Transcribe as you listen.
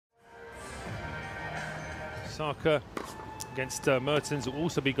Osaka against Mertens will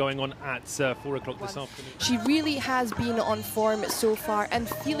also be going on at 4 o'clock this afternoon. She really has been on form so far, and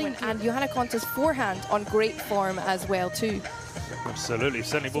Johanna Konta's forehand on great form as well too. Absolutely,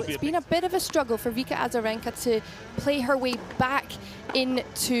 certainly will be. It's been a bit of a struggle for Vika Azarenka to play her way back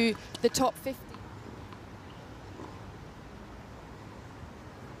into the top 50.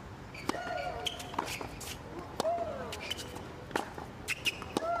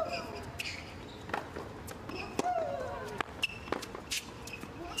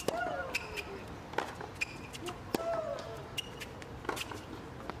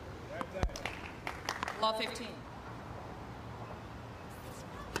 Law 15.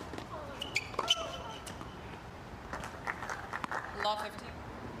 Law 15.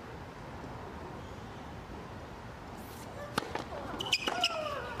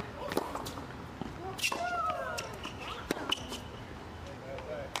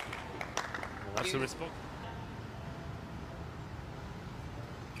 Well, that's a response.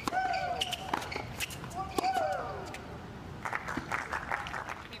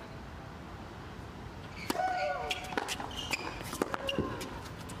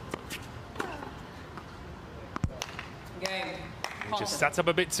 Just sat up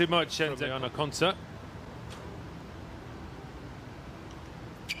a bit too much, and Johanna Konta.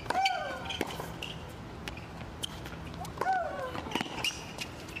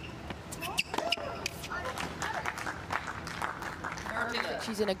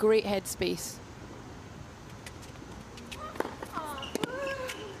 She's in a great headspace.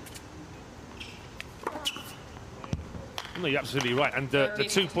 No, you're absolutely right, and the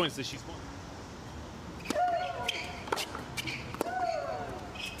 2 points that she's won.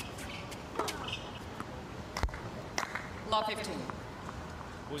 Law 15.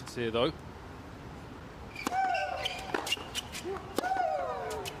 Points here, though.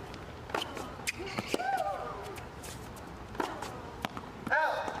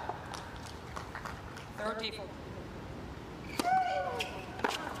 Out. 34.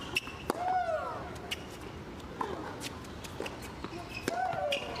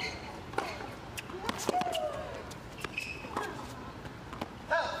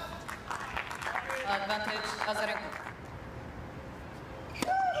 Advantage, Azarenka.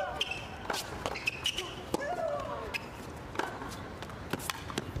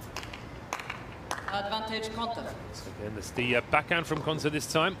 Advantage, Konta. So again, there's the backhand from Konta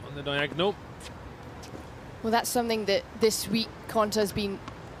this time on the diagonal. Well, that's something that this week Konta's been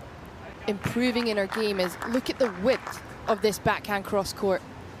improving in her game, is look at the width of this backhand cross court.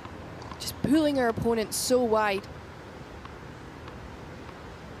 Just pulling her opponent so wide.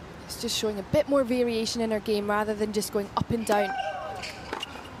 It's just showing a bit more variation in her game rather than just going up and down.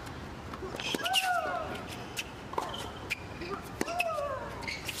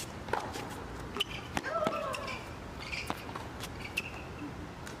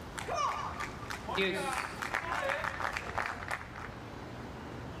 Use.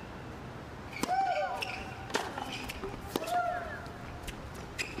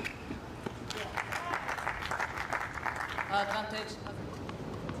 Advantage.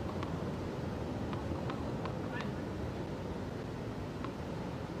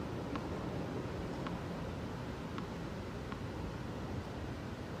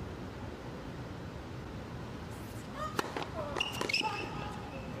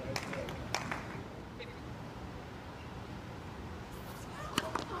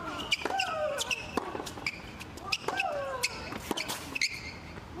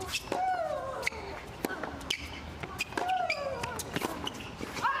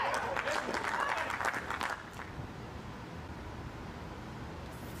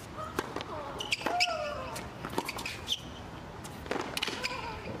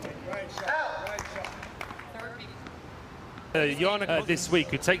 Johanna this week,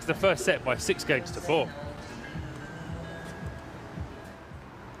 who takes the first set by 6 games to 4.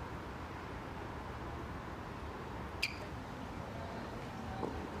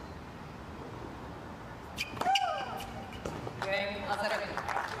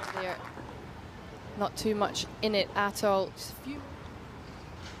 There, not too much in it at all. Just a few.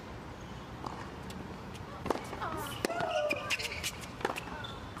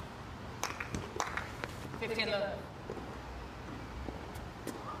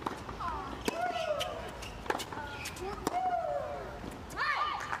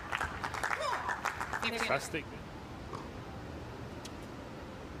 Fantastic.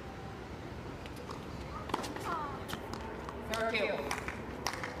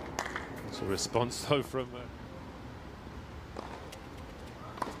 It's a response though from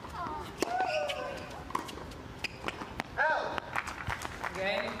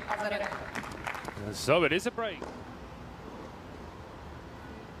And so it is a break.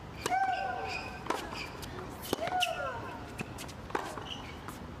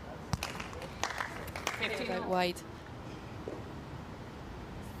 Out wide.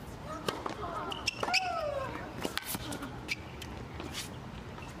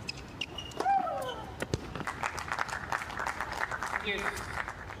 Use.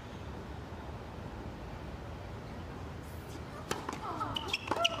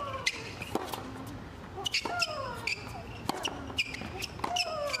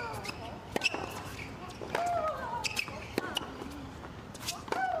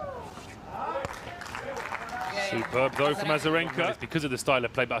 Superb though from Azarenka. It's because of the style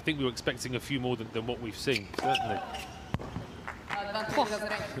of play, but I think we were expecting a few more than what we've seen, certainly. Advantage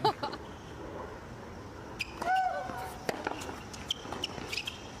Azarenka.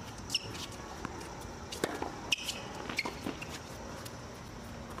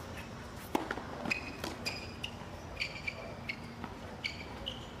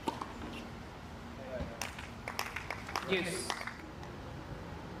 Use.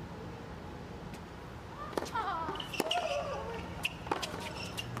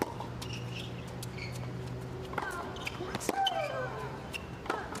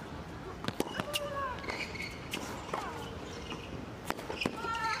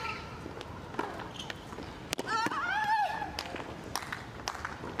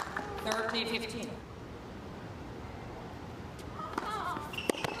 Thirty 15.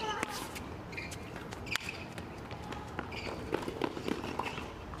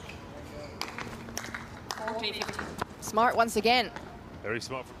 Smart once again. Very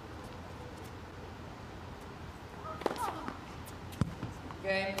smart.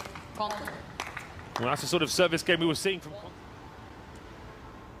 Game. Konta. Well, that's the sort of service game we were seeing from Konta.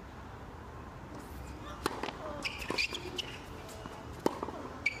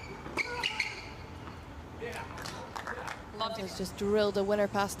 He's just drilled a winner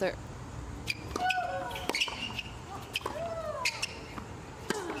past her.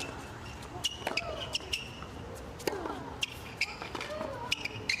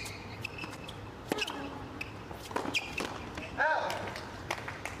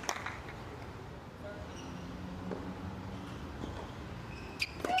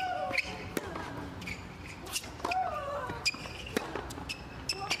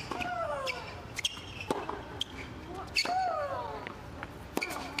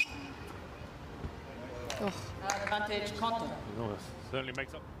 Advantage Konta. Oh, certainly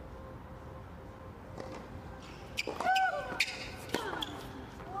makes up.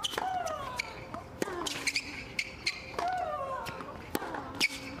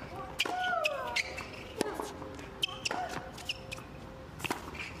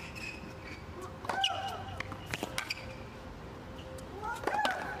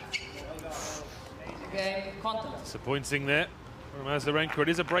 Game. Konta. Disappointing there from Azarenka. It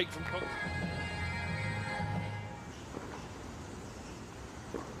is a break from Konta.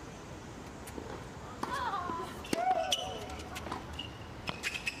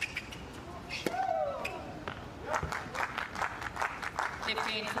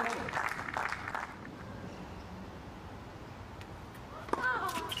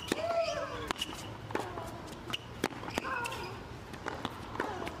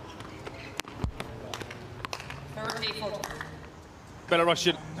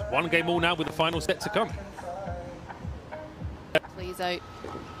 Belarusian, one game all now with the final set to come. Plays out.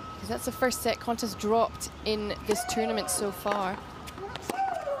 Because that's the first set Konta's dropped in this tournament so far.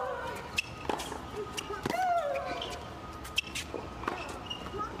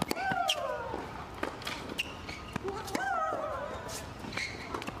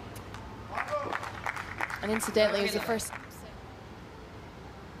 And incidentally, it was the first.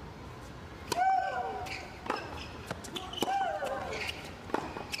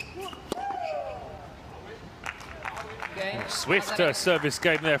 Swift service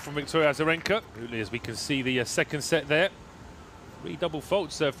game there from Victoria Azarenka. As we can see the second set there. 3 double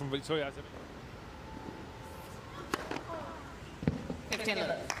faults from Victoria Azarenka.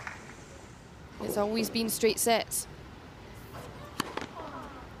 15-11. It's always been straight sets.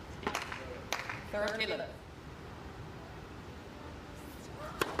 30-11.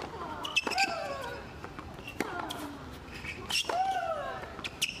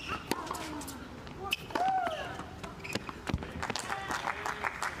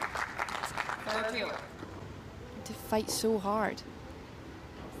 To fight so hard.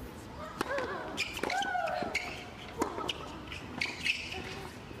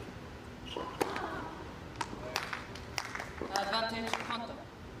 Advantage Konta.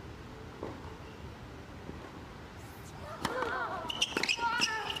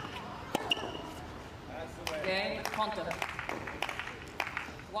 Konta.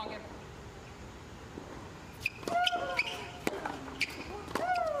 One game.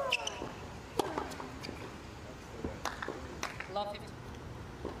 Love 50.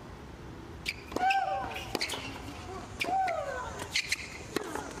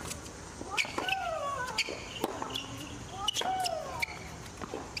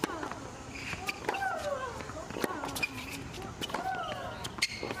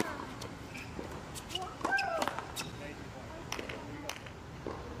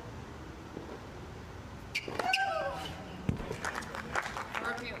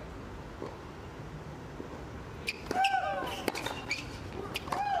 Review.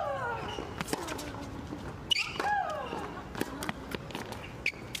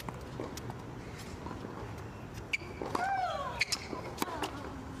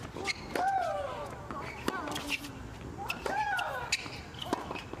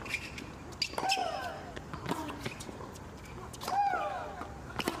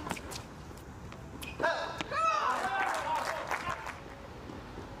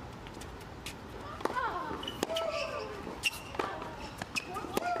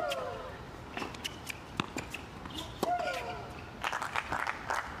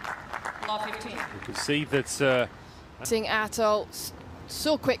 Love 15. You can see that Seeing Atoll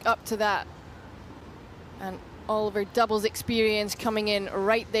so quick up to that, and all of her doubles experience coming in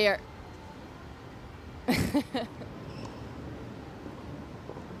right there.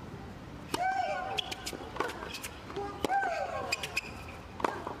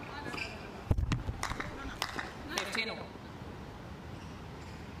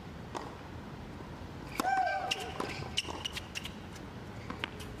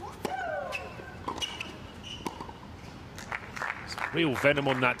 real venom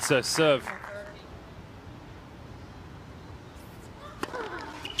on that serve.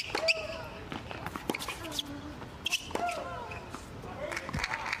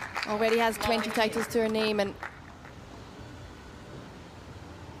 Already has 20 titles to her name, and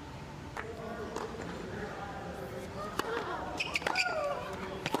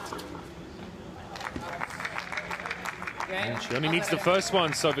she only needs the first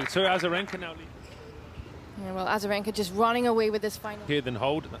one, so Victoria Azarenka now leads. Yeah, well, Azarenka just running away with this final. Here than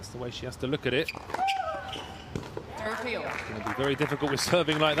hold, that's the way she has to look at it. It's going to be very difficult with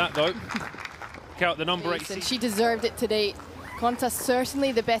serving like that, though. Count the number 8. She deserved it today. Konta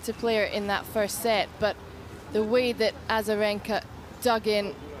certainly the better player in that first set, but the way that Azarenka dug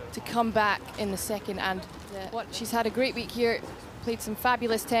in to come back in the second, and she's had a great week here, played some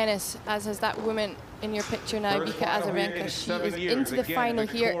fabulous tennis, as has that woman in your picture now, Vika Azarenka. She is into the final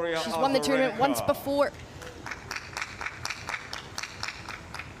here. She's won the tournament once before.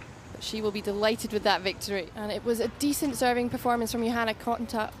 But she will be delighted with that victory. And it was a decent serving performance from Johanna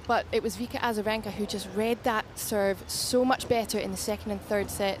Konta, but it was Vika Azarenka who just read that serve so much better in the second and third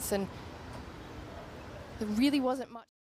sets, and there really wasn't much.